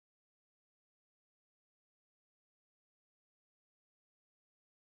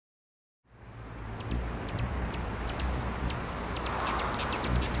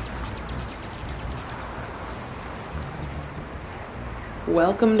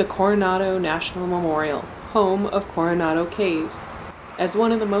Welcome to Coronado National Memorial, home of Coronado Cave. As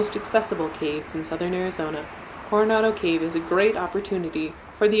one of the most accessible caves in southern Arizona, Coronado Cave is a great opportunity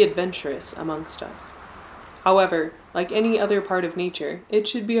for the adventurous amongst us. However, like any other part of nature, it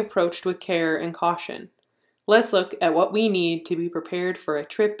should be approached with care and caution. Let's look at what we need to be prepared for a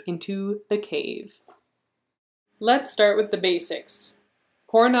trip into the cave. Let's start with the basics.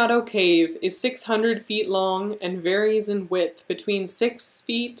 Coronado Cave is 600 feet long and varies in width between 6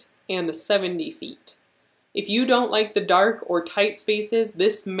 feet and 70 feet. If you don't like the dark or tight spaces,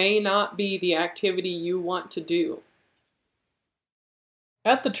 this may not be the activity you want to do.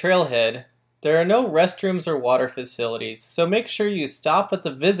 At the trailhead, there are no restrooms or water facilities, so make sure you stop at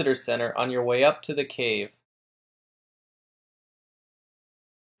the visitor center on your way up to the cave.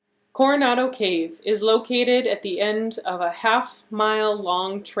 Coronado Cave is located at the end of a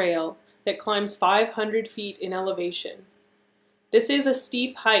half-mile-long trail that climbs 500 feet in elevation. This is a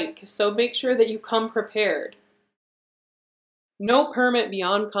steep hike, so make sure that you come prepared. No permit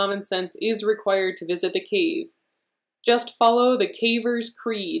beyond common sense is required to visit the cave. Just follow the caver's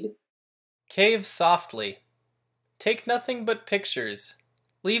creed. Cave softly. Take nothing but pictures.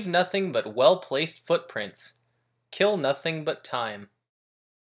 Leave nothing but well-placed footprints. Kill nothing but time.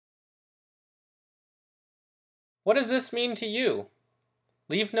 What does this mean to you?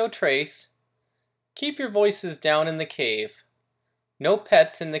 Leave no trace. Keep your voices down in the cave. No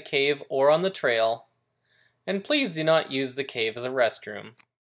pets in the cave or on the trail. And please do not use the cave as a restroom.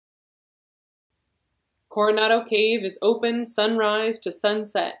 Coronado Cave is open sunrise to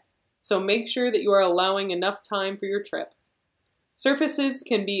sunset, so make sure that you are allowing enough time for your trip. Surfaces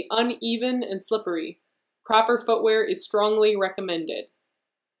can be uneven and slippery. Proper footwear is strongly recommended.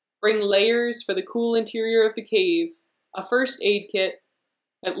 Bring layers for the cool interior of the cave, a first aid kit,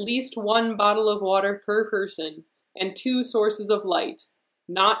 at least 1 bottle of water per person, and 2 sources of light,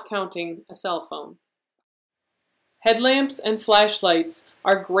 not counting a cell phone. Headlamps and flashlights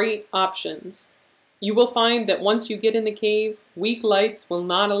are great options. You will find that once you get in the cave, weak lights will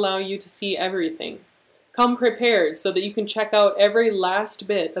not allow you to see everything. Come prepared so that you can check out every last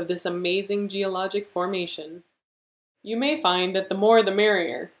bit of this amazing geologic formation. You may find that the more the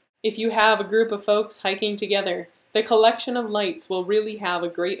merrier. If you have a group of folks hiking together, the collection of lights will really have a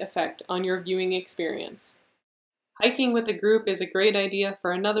great effect on your viewing experience. Hiking with a group is a great idea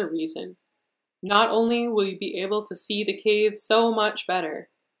for another reason. Not only will you be able to see the cave so much better,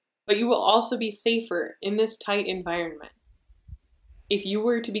 but you will also be safer in this tight environment. If you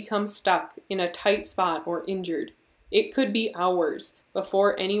were to become stuck in a tight spot or injured, it could be hours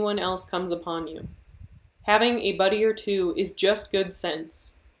before anyone else comes upon you. Having a buddy or two is just good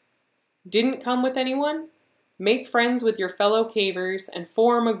sense. Didn't come with anyone? Make friends with your fellow cavers and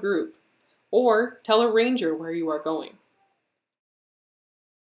form a group, or tell a ranger where you are going.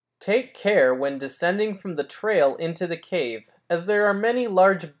 Take care when descending from the trail into the cave, as there are many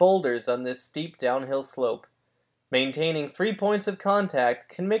large boulders on this steep downhill slope. Maintaining 3 points of contact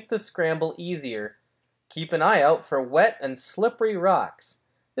can make the scramble easier. Keep an eye out for wet and slippery rocks.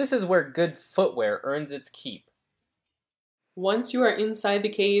 This is where good footwear earns its keep. Once you are inside the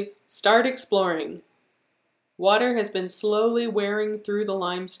cave, start exploring. Water has been slowly wearing through the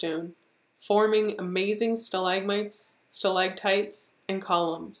limestone, forming amazing stalagmites, stalactites, and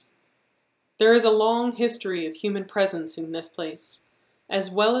columns. There is a long history of human presence in this place, as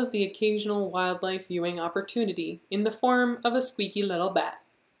well as the occasional wildlife viewing opportunity in the form of a squeaky little bat.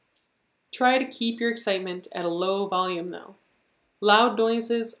 Try to keep your excitement at a low volume though. Loud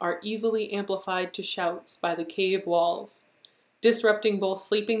noises are easily amplified to shouts by the cave walls, disrupting both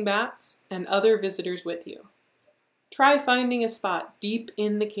sleeping bats and other visitors with you. Try finding a spot deep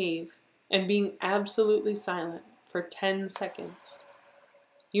in the cave and being absolutely silent for 10 seconds.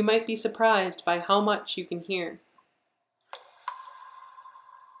 You might be surprised by how much you can hear.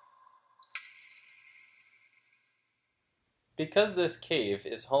 Because this cave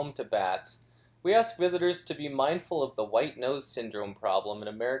is home to bats, we ask visitors to be mindful of the white nose syndrome problem in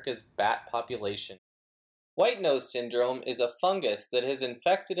America's bat population. White nose syndrome is a fungus that has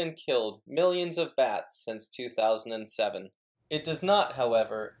infected and killed millions of bats since 2007. It does not,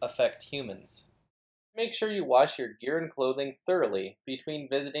 however, affect humans. Make sure you wash your gear and clothing thoroughly between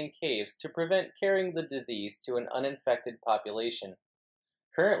visiting caves to prevent carrying the disease to an uninfected population.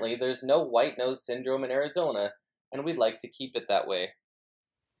 Currently, there's no white nose syndrome in Arizona, and we'd like to keep it that way.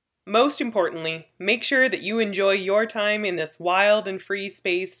 Most importantly, make sure that you enjoy your time in this wild and free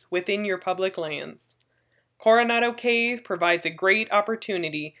space within your public lands. Coronado Cave provides a great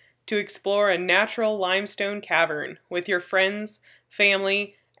opportunity to explore a natural limestone cavern with your friends,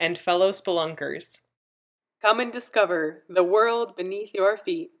 family, and fellow spelunkers. Come and discover the world beneath your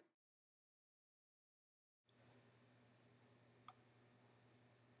feet.